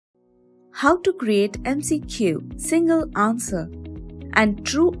How to create MCQ, single answer, and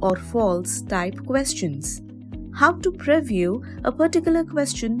true or false type questions. How to preview a particular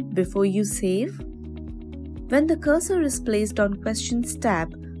question before you save. When the cursor is placed on Questions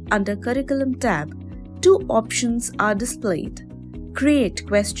tab under Curriculum tab, two options are displayed: Create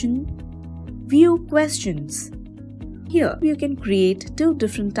Question, View Questions. Here you can create two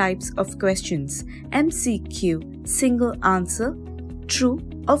different types of questions: MCQ, single answer, true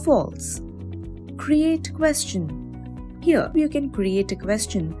or false. Create question. Here you can create a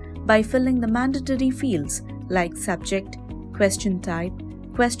question by filling the mandatory fields like subject, question type,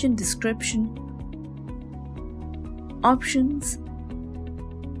 question description, options,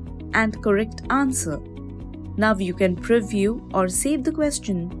 and correct answer. Now you can preview or save the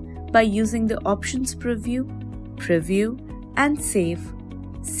question by using the options preview, and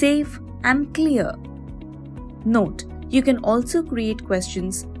save and clear. Note, you can also create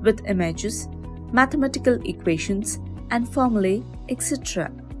questions with images, mathematical equations, and formulae, etc.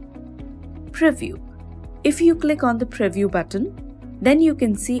 Preview. If you click on the preview button, then you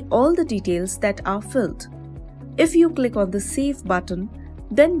can see all the details that are filled. If you click on the save button,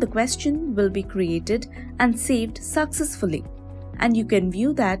 then the question will be created and saved successfully, and you can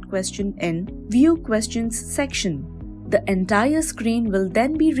view that question in View Questions section. The entire screen will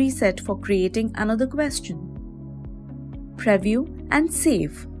then be reset for creating another question. Preview and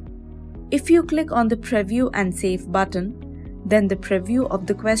save. If you click on the preview and save button, then the preview of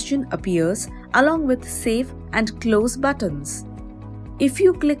the question appears along with save and close buttons. If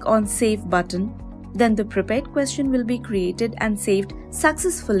you click on save button, then the prepared question will be created and saved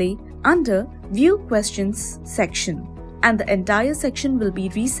successfully under View Questions section, and the entire section will be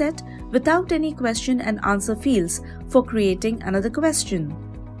reset without any question and answer fields for creating another question.